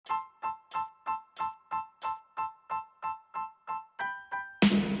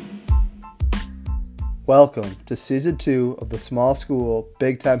Welcome to Season 2 of the Small School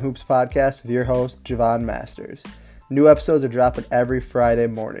Big Time Hoops podcast with your host, Javon Masters. New episodes are dropping every Friday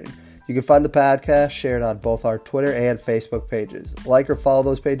morning. You can find the podcast shared on both our Twitter and Facebook pages. Like or follow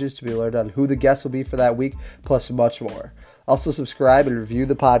those pages to be alerted on who the guests will be for that week, plus much more. Also subscribe and review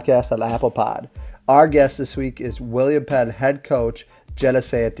the podcast on Apple Pod. Our guest this week is William Penn head coach Jenna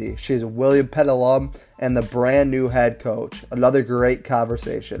Santee. She is a William Penn alum and the brand new head coach. Another great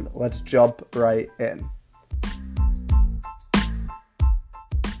conversation. Let's jump right in.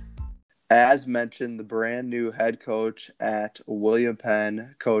 As mentioned, the brand new head coach at William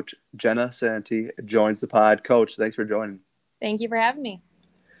Penn, Coach Jenna Santee, joins the pod. Coach, thanks for joining. Thank you for having me.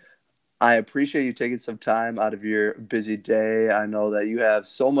 I appreciate you taking some time out of your busy day. I know that you have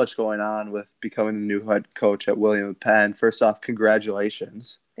so much going on with becoming the new head coach at William Penn. First off,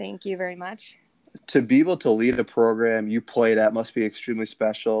 congratulations. Thank you very much. To be able to lead a program you played at must be extremely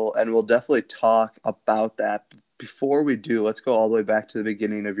special, and we'll definitely talk about that. Before we do, let's go all the way back to the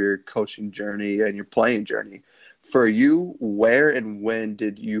beginning of your coaching journey and your playing journey. For you, where and when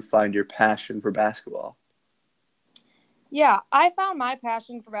did you find your passion for basketball? Yeah, I found my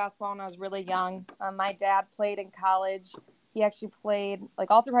passion for basketball when I was really young. My dad played in college. He actually played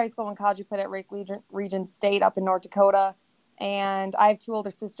all through high school and college. He played at Lake Region State up in North Dakota. And I have two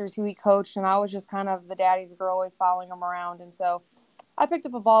older sisters who he coached, and I was just kind of the daddy's girl, always following him around. And so I picked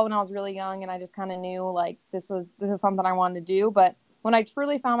up a ball when I was really young, and I just kind of knew this is something I wanted to do. But when I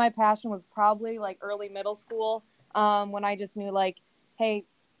truly found my passion was probably early middle school, when I just knew hey,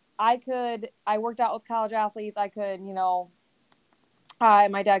 I worked out with college athletes. I could,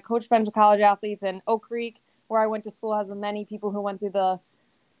 my dad coached a bunch of college athletes, and Oak Creek, where I went to school, has many people who went through the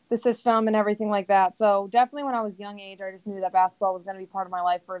system and everything like that. So definitely when I was young age, I just knew that basketball was going to be part of my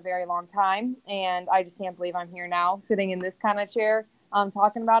life for a very long time. And I just can't believe I'm here now sitting in this kind of chair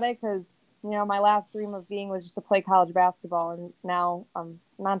talking about it, because, my last dream of being was just to play college basketball, and now I'm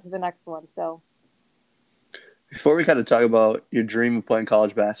on to the next one. So before we kind of talk about your dream of playing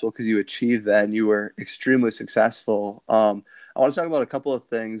college basketball, because you achieved that and you were extremely successful, I want to talk about a couple of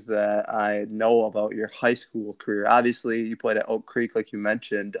things that I know about your high school career. Obviously, you played at Oak Creek, like you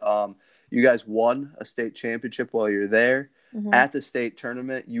mentioned. You guys won a state championship while you're there. Mm-hmm. At the state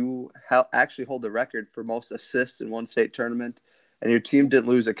tournament, you actually hold the record for most assists in one state tournament, and your team didn't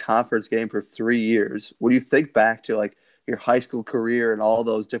lose a conference game for 3 years. When you think back to your high school career and all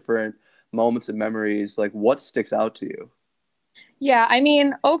those different moments and memories, what sticks out to you? Yeah,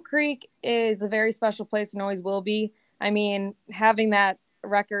 Oak Creek is a very special place and always will be. Having that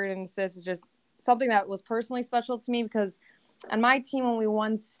record and assists is just something that was personally special to me, because on my team, when we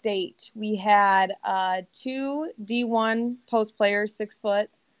won state, we had 2 D1 post players, 6 foot.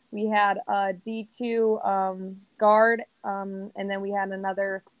 We had a D2 guard, and then we had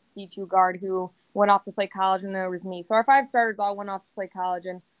another D2 guard who went off to play college, and there was me. So our 5 starters all went off to play college,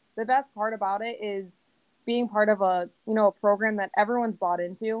 and the best part about it is being part of a program that everyone's bought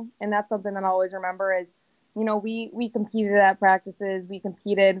into, and that's something that I always remember is, we competed at practices, we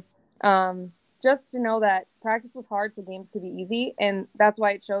competed just to know that practice was hard so games could be easy, and that's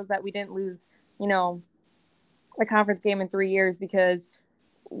why it shows that we didn't lose, a conference game in 3 years, because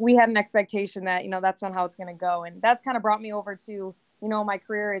we had an expectation that, that's not how it's going to go. And that's kind of brought me over to, my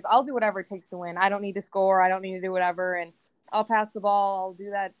career is I'll do whatever it takes to win. I don't need to score. I don't need to do whatever. And I'll pass the ball. I'll do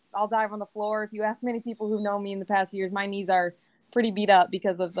that. I'll dive on the floor. If you ask many people who know me in the past years, my knees are pretty beat up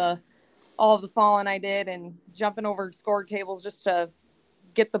because of all of the falling I did and jumping over score tables just to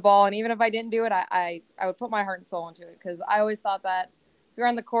get the ball. And even if I didn't do it, I would put my heart and soul into it, because I always thought that if you're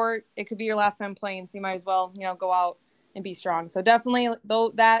on the court, it could be your last time playing, so you might as well, go out and be strong. So definitely,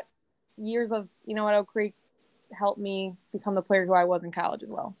 though, that years of, at Oak Creek helped me become the player who I was in college as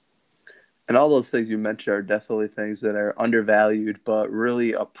well. And all those things you mentioned are definitely things that are undervalued, but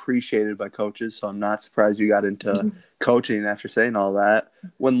really appreciated by coaches. So I'm not surprised you got into coaching after saying all that.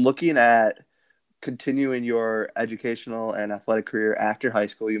 When looking at continuing your educational and athletic career after high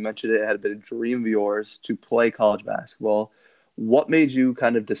school, you mentioned it had been a dream of yours to play college basketball. What made you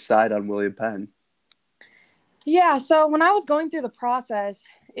kind of decide on William Penn? Yeah, so when I was going through the process,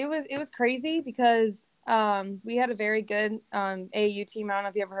 it was crazy, because we had a very good AAU team. I don't know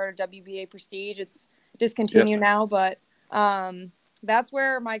if you ever heard of WBA Prestige. It's discontinued now, but that's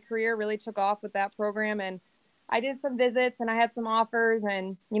where my career really took off with that program. And I did some visits and I had some offers,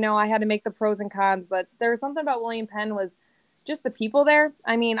 and, I had to make the pros and cons. But there was something about William Penn was just the people there.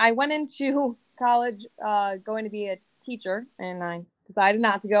 I went into college going to be a teacher, and I decided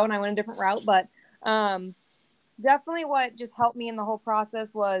not to go, and I went a different route. But definitely what just helped me in the whole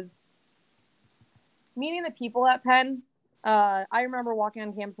process was meeting the people at Penn. I remember walking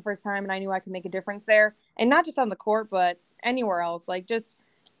on campus the first time and I knew I could make a difference there, and not just on the court, but anywhere else. Like just,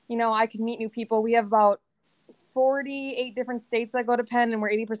 I could meet new people. We have about 48 different states that go to Penn, and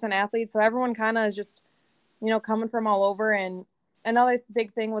we're 80% athletes. So everyone kind of is just, coming from all over. And another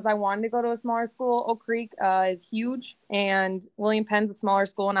big thing was I wanted to go to a smaller school. Oak Creek is huge, and William Penn's a smaller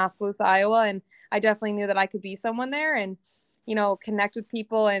school in Oskaloosa, Iowa. And I definitely knew that I could be someone there and, connect with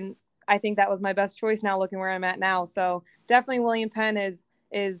people. And I think that was my best choice now looking where I'm at now. So definitely William Penn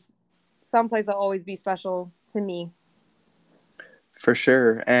is someplace that'll always be special to me. For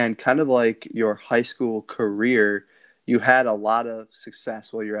sure. And kind of like your high school career, you had a lot of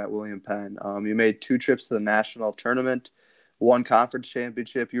success while you're at William Penn. You made 2 trips to the national tournament, 1 conference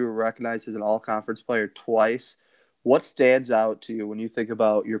championship. You were recognized as an all-conference player twice. What stands out to you when you think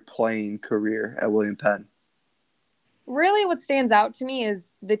about your playing career at William Penn? Really, what stands out to me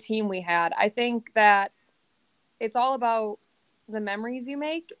is the team we had. I think that it's all about the memories you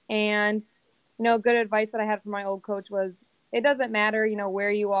make. And, good advice that I had from my old coach was it doesn't matter,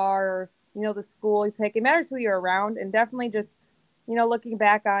 where you are or, the school you pick. It matters who you're around. And definitely just, looking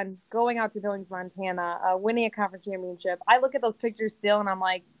back on going out to Billings, Montana, winning a conference championship. I look at those pictures still and I'm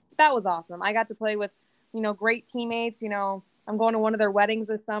like, that was awesome. I got to play with, great teammates. I'm going to one of their weddings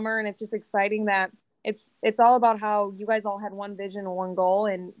this summer, and it's just exciting that it's all about how you guys all had one vision and one goal,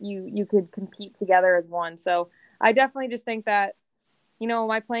 and you could compete together as one. So I definitely just think that,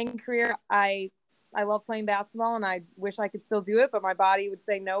 my playing career, I love playing basketball and I wish I could still do it, but my body would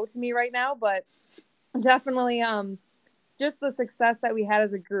say no to me right now. But definitely just the success that we had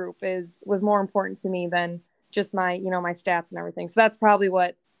as a group was more important to me than just my, my stats and everything. So that's probably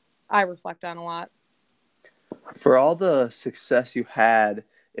what I reflect on a lot. For all the success you had,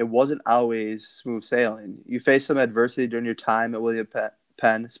 it wasn't always smooth sailing. You faced some adversity during your time at William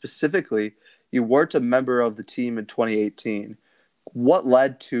Penn. Specifically, you weren't a member of the team in 2018. What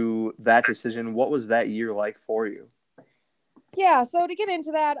led to that decision? What was that year like for you? Yeah, so to get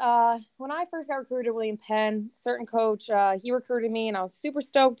into that, when I first got recruited to William Penn, certain coach, he recruited me, and I was super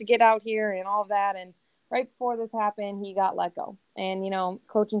stoked to get out here and all of that. And right before this happened, he got let go. And,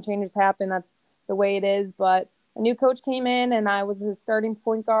 coaching changes happen. That's the way it is. But a new coach came in, and I was his starting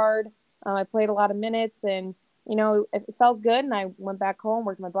point guard. I played a lot of minutes, and, it felt good. And I went back home,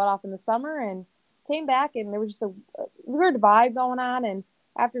 worked my butt off in the summer, and came back, and there was just a weird vibe going on. And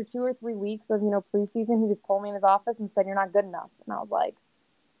after 2 or 3 weeks of, preseason, he just pulled me in his office and said, "You're not good enough." And I was like,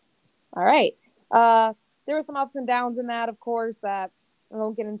 all right. There were some ups and downs in that, of course, that I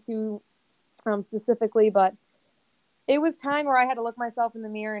won't get into specifically, but it was time where I had to look myself in the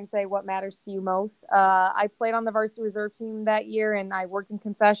mirror and say, what matters to you most? I played on the varsity reserve team that year, and I worked in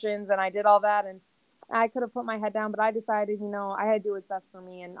concessions, and I did all that, and I could have put my head down, but I decided, I had to do what's best for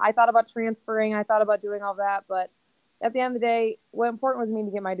me. And I thought about transferring. I thought about doing all that, but at the end of the day, what important was me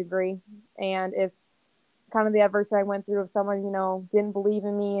to get my degree. And if kind of the adversity I went through, if someone, didn't believe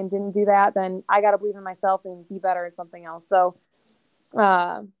in me and didn't do that, then I got to believe in myself and be better at something else. So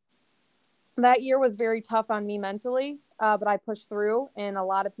that year was very tough on me mentally, but I pushed through. And a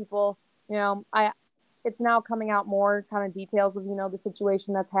lot of people, it's now coming out more kind of details of, the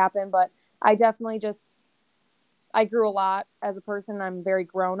situation that's happened. But I definitely I grew a lot as a person. I'm very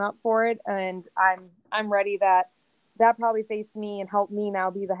grown up for it. And I'm ready that probably faced me and helped me now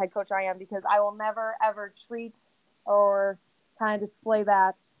be the head coach I am, because I will never, ever treat or kind of display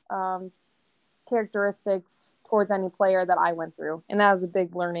that characteristics towards any player that I went through. And that was a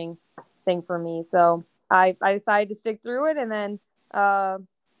big learning thing for me. So I decided to stick through it. And then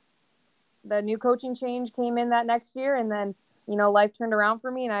the new coaching change came in that next year. And then, life turned around for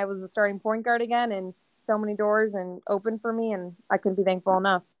me, and I was the starting point guard again, and so many doors and opened for me, and I couldn't be thankful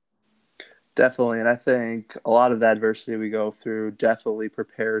enough. Definitely. And I think a lot of the adversity we go through definitely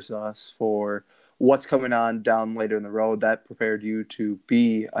prepares us for what's coming on down later in the road. That prepared you to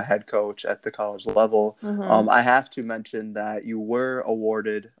be a head coach at the college level. Mm-hmm. I have to mention that you were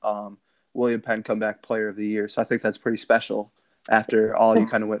awarded William Penn Comeback Player of the Year. So I think that's pretty special after all you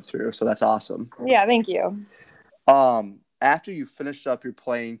kind of went through. So that's awesome. Yeah, thank you. After you finished up your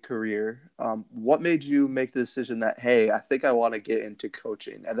playing career, what made you make the decision that, hey, I think I want to get into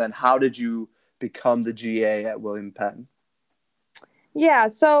coaching? And then how did you become the GA at William Penn? Yeah,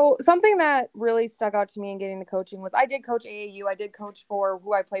 so something that really stuck out to me in getting into coaching was I did coach AAU. I did coach for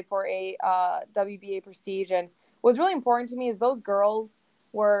who I played for, WBA Prestige. And what was really important to me is those girls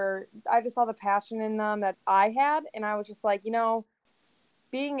I just saw the passion in them that I had. And I was just like,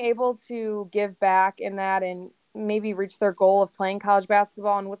 being able to give back in that and maybe reach their goal of playing college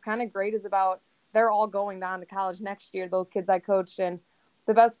basketball. And what's kind of great is they're all going down to college next year, those kids I coached. And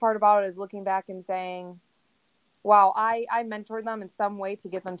the best part about it is looking back and saying, wow, I mentored them in some way to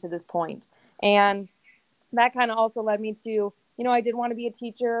get them to this point. And that kind of also led me to, I did want to be a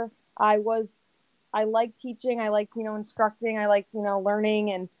teacher. I like teaching. I like, instructing. I like,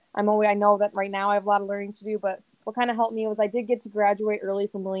 learning. And I know that right now I have a lot of learning to do, but what kind of helped me was I did get to graduate early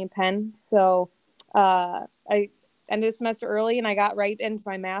from William Penn. So I ended the semester early and I got right into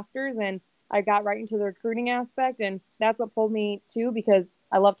my master's and I got right into the recruiting aspect. And that's what pulled me too, because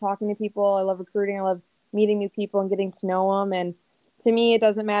I love talking to people. I love recruiting. I love meeting new people and getting to know them. And to me, it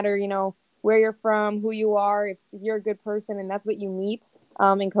doesn't matter, where you're from, who you are, if you're a good person, and that's what you meet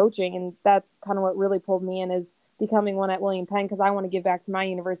in coaching. And that's kind of what really pulled me in is becoming one at William Penn, because I want to give back to my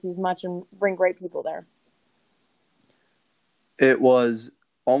university as much and bring great people there. It was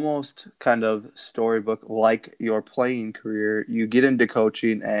almost kind of storybook like your playing career. You get into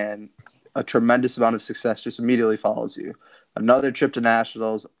coaching, and a tremendous amount of success just immediately follows you. Another trip to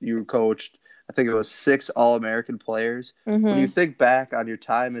nationals, you coached, I think it was 6 All-American players. When you Mm-hmm. think back on your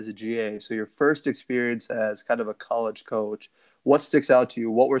time as a GA, so your first experience as kind of a college coach, what sticks out to you?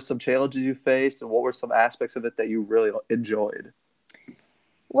 What were some challenges you faced, and what were some aspects of it that you really enjoyed?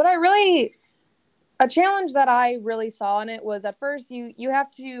 What I really A challenge that I really saw in it was at first you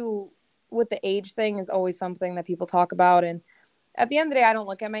have to, with the age thing is always something that people talk about. And at the end of the day, I don't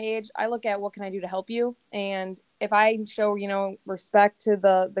look at my age. I look at what can I do to help you. And if I show, respect to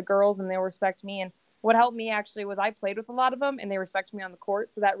the girls and they'll respect me. And what helped me actually was I played with a lot of them and they respect me on the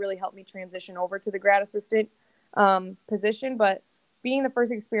court. So that really helped me transition over to the grad assistant position. But being the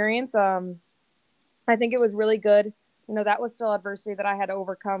first experience, I think it was really good. That was still adversity that I had to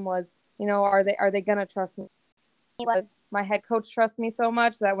overcome was, are they going to trust me? Because my head coach trusts me so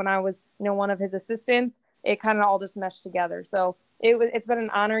much that when I was, one of his assistants, it kind of all just meshed together. So it's been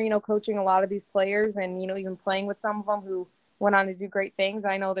an honor, coaching a lot of these players and, even playing with some of them who went on to do great things.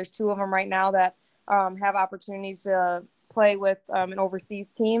 I know there's 2 of them right now that have opportunities to play with an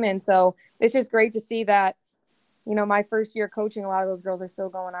overseas team. And so it's just great to see that, my first year coaching, a lot of those girls are still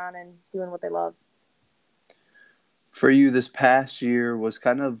going on and doing what they love. For you, this past year was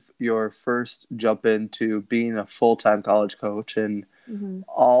kind of your first jump into being a full-time college coach, and Mm-hmm.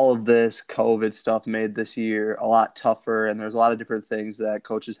 all of this COVID stuff made this year a lot tougher, and there's a lot of different things that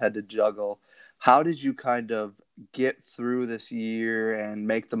coaches had to juggle. How did you kind of get through this year and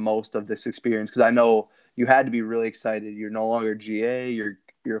make the most of this experience? Because I know you had to be really excited. You're no longer GA, you're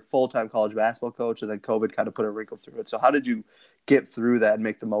a full-time college basketball coach, and then COVID kind of put a wrinkle through it. So how did you get through that and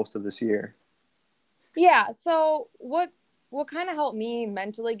make the most of this year? Yeah. So what kind of helped me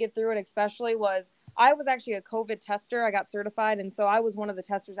mentally get through it, especially, was I was actually a COVID tester. I got certified, and so I was one of the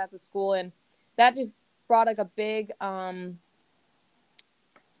testers at the school, and that just brought like a big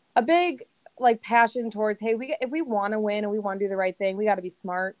like passion towards, hey, if we want to win and we want to do the right thing, we got to be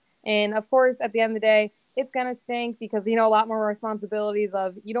smart. And of course, at the end of the day, it's gonna stink because a lot more responsibilities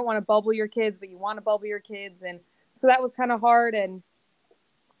of you don't want to bubble your kids, but you want to bubble your kids, and so that was kind of hard and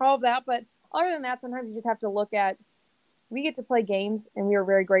all of that. But other than that, sometimes you just have to look at, we get to play games and we were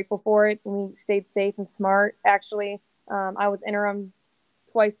very grateful for it. And we stayed safe and smart. Actually, I was interim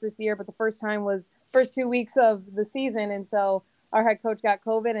twice this year, but the first time was first 2 weeks of the season. And so our head coach got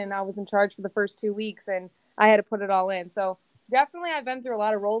COVID and I was in charge for the first 2 weeks and I had to put it all in. So definitely I've been through a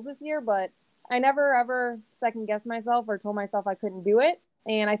lot of roles this year, but I never ever second guessed myself or told myself I couldn't do it.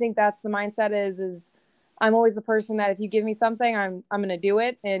 And I think that's the mindset is I'm always the person that if you give me something, I'm going to do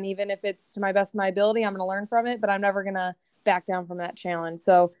it. And even if it's to my best of my ability, I'm going to learn from it, but I'm never going to back down from that challenge.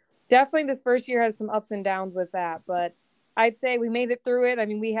 So definitely this first year had some ups and downs with that, but I'd say we made it through it. I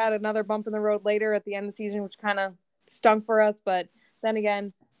mean, we had another bump in the road later at the end of the season, which kind of stunk for us. But then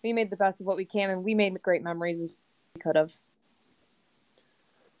again, we made the best of what we can and we made great memories as we could have.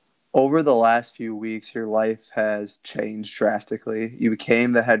 Over the last few weeks, your life has changed drastically. You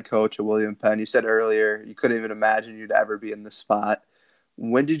became the head coach at William Penn. You said earlier you couldn't even imagine you'd ever be in this spot.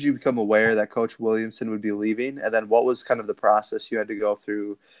 When did you become aware that Coach Williamson would be leaving? And then what was kind of the process you had to go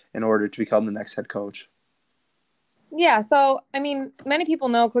through in order to become the next head coach? Yeah, so I mean, many people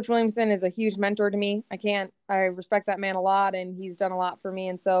know Coach Williamson is a huge mentor to me. I respect that man a lot, and he's done a lot for me.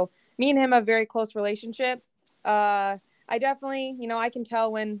 And so, me and him have a very close relationship. I definitely, I can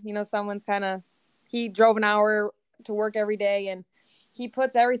tell when someone's he drove an hour to work every day, and he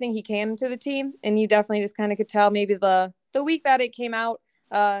puts everything he can into the team. And you definitely just kind of could tell maybe the week that it came out,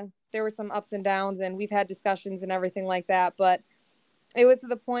 there were some ups and downs, and we've had discussions and everything like that. But it was to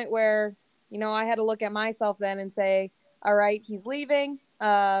the point where I had to look at myself then and say, all right, he's leaving.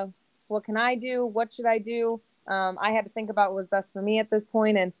 What can I do? What should I do? I had to think about what was best for me at this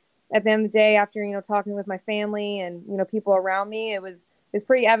point. And at the end of the day, after, talking with my family and, people around me, it was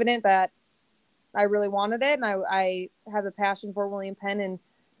pretty evident that I really wanted it, and I have a passion for William Penn, and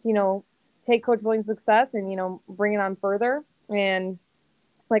to, take Coach Williams' success and, bring it on further. And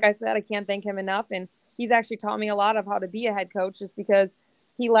like I said, I can't thank him enough. And he's actually taught me a lot of how to be a head coach, just because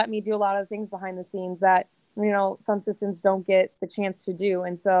he let me do a lot of things behind the scenes that, some assistants don't get the chance to do.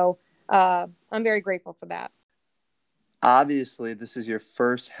 And so I'm very grateful for that. Obviously, this is your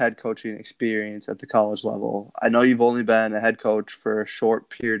first head coaching experience at the college level. I know you've only been a head coach for a short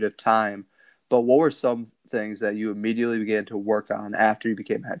period of time, but what were some things that you immediately began to work on after you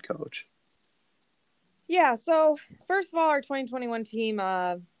became head coach? Yeah, so first of all, our 2021 team,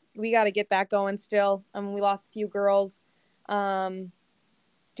 we got to get that going still. We lost a few girls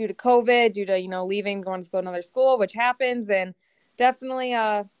due to COVID, due to, leaving, going to go to another school, which happens, and definitely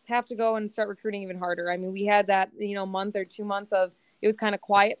have to go and start recruiting even harder. I mean, we had that, month or 2 months of, it was kind of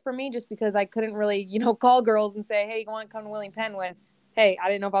quiet for me just because I couldn't really, call girls and say, hey, you want to come to William Penn, when, hey, I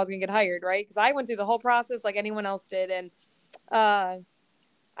didn't know if I was going to get hired, right? Because I went through the whole process like anyone else did. And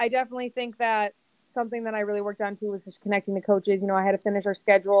I definitely think that something that I really worked on too was just connecting to coaches. I had to finish our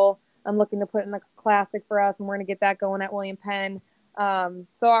schedule. I'm looking to put in a classic for us, and we're going to get that going at William Penn.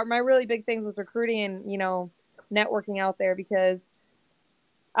 So my really big thing was recruiting and, networking out there, because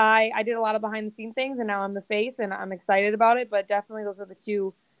I did a lot of behind the scene things, and now I'm the face and I'm excited about it. But definitely those are the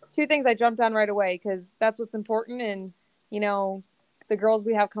two things I jumped on right away, because that's what's important. And, the girls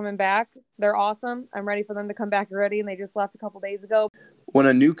we have coming back, they're awesome. I'm ready for them to come back already, and they just left a couple days ago. When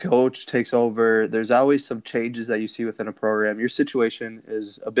a new coach takes over, there's always some changes that you see within a program. Your situation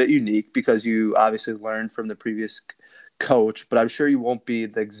is a bit unique because you obviously learned from the previous coach, but I'm sure you won't be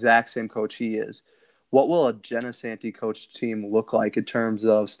the exact same coach he is. What will a Genesante coach team look like in terms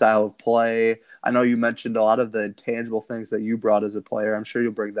of style of play? I know you mentioned a lot of the intangible things that you brought as a player. I'm sure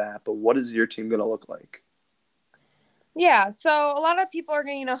you'll bring that, but what is your team going to look like? Yeah, so a lot of people are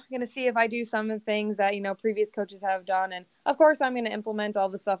going to see if I do some of the things that previous coaches have done, and of course I'm going to implement all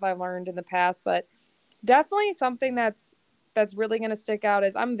the stuff I've learned in the past. But definitely something that's really going to stick out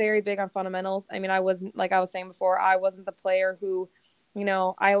is I'm very big on fundamentals. I mean, I wasn't, like I was saying before, I wasn't the player who,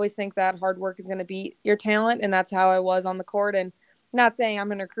 I always think that hard work is going to beat your talent, and that's how I was on the court. And not saying I'm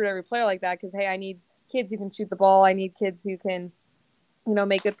going to recruit every player like that, because hey, I need kids who can shoot the ball. I need kids who can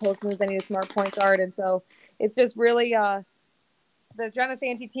make good post moves. I need a smart point guard. And so it's just really the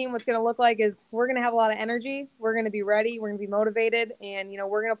Genesante team, what's going to look like is we're going to have a lot of energy. We're going to be ready. We're going to be motivated. And,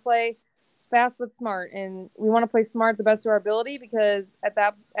 we're going to play fast but smart. And we want to play smart the best of our ability, because at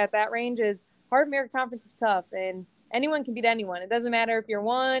that range is hard. American Conference is tough, and anyone can beat anyone. It doesn't matter if you're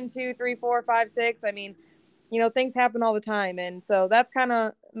 1, 2, 3, 4, 5, 6. I mean, things happen all the time. And so that's kind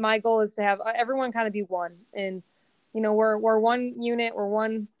of my goal, is to have everyone kind of be one. And, we're one unit.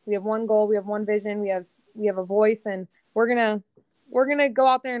 We have one goal. We have one vision. We have a voice, and we're gonna go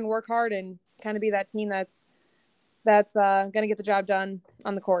out there and work hard and kind of be that team that's gonna get the job done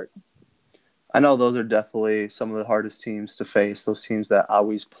on the court. I know those are definitely some of the hardest teams to face, those teams that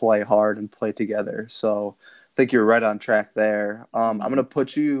always play hard and play together. So I think you're right on track there. I'm going to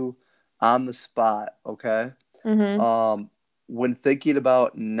put you on the spot, okay? Mm-hmm. When thinking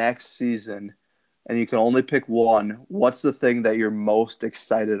about next season and you can only pick one, what's the thing that you're most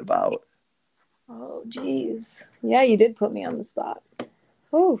excited about? Oh, geez. Yeah, you did put me on the spot.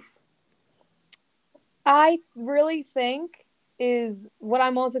 Oof. I really think is what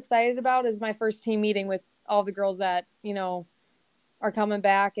I'm most excited about is my first team meeting with all the girls that, are coming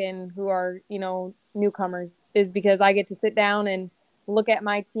back and who are, newcomers, is because I get to sit down and look at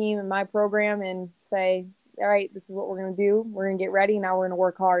my team and my program and say, all right, this is what we're going to do. We're going to get ready. Now we're going to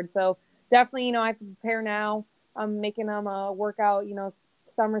work hard. So definitely, I have to prepare now. I'm making them work out,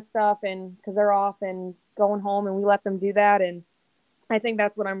 summer stuff, and because they're off and going home, and we let them do that. And I think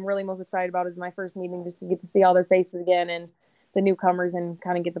that's what I'm really most excited about, is my first meeting, just to get to see all their faces again and the newcomers and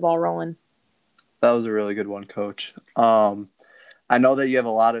kind of get the ball rolling. That was a really good one, Coach. I know that you have a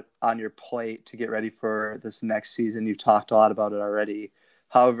lot on your plate to get ready for this next season. You've talked a lot about it already.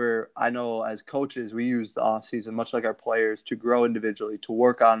 However, I know as coaches, we use the off season, much like our players, to grow individually, to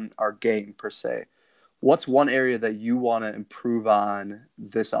work on our game per se. What's one area that you want to improve on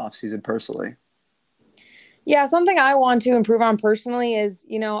this off season personally? Yeah, something I want to improve on personally is,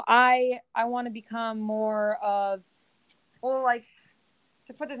 I want to become more of, well, like,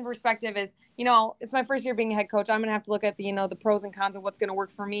 to put this in perspective is, it's my first year being a head coach. I'm going to have to look at the pros and cons of what's going to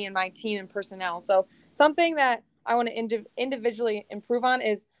work for me and my team and personnel. So something that I want to individually improve on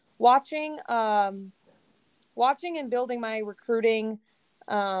is watching and building my recruiting.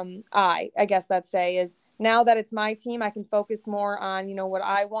 I guess that's say is, now that it's my team, I can focus more on, what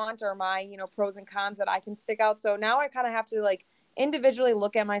I want, or my, pros and cons that I can stick out. So now I kind of have to individually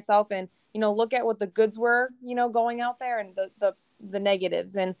look at myself and, look at what the goods were, going out there and the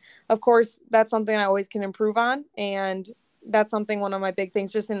negatives. And of course, that's something I always can improve on. And that's something, one of my big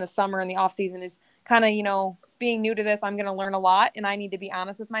things just in the summer and the off season is kind of, being new to this, I'm going to learn a lot and I need to be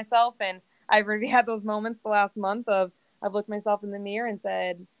honest with myself. And I've already had those moments the last month of I've looked myself in the mirror and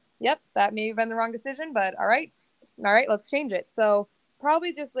said, yep, that may have been the wrong decision, but all right, let's change it. So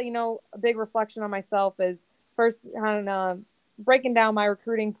probably just, a big reflection on myself is first kind of breaking down my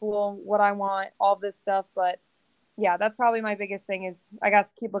recruiting pool, what I want, all this stuff. But yeah, that's probably my biggest thing is I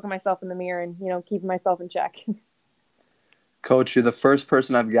guess keep looking myself in the mirror and, keeping myself in check. Coach, you're the first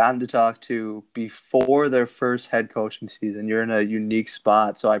person I've gotten to talk to before their first head coaching season. You're in a unique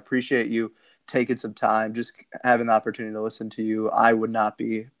spot, so I appreciate you taking some time, just having the opportunity to listen to you. I would not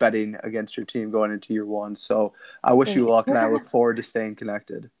be betting against your team going into year one, so I wish you luck, and I look forward to staying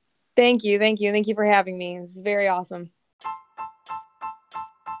connected. Thank you. Thank you for having me. This is very awesome.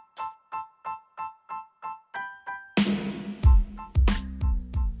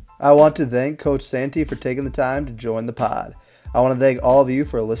 I want to thank Coach Santi for taking the time to join the pod. I want to thank all of you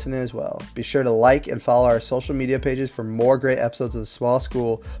for listening as well. Be sure to like and follow our social media pages for more great episodes of the Small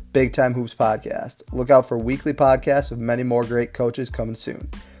School Big Time Hoops podcast. Look out for weekly podcasts with many more great coaches coming soon.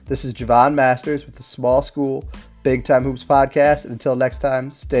 This is Javon Masters with the Small School Big Time Hoops podcast. And until next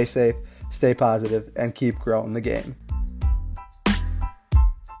time, stay safe, stay positive, and keep growing the game.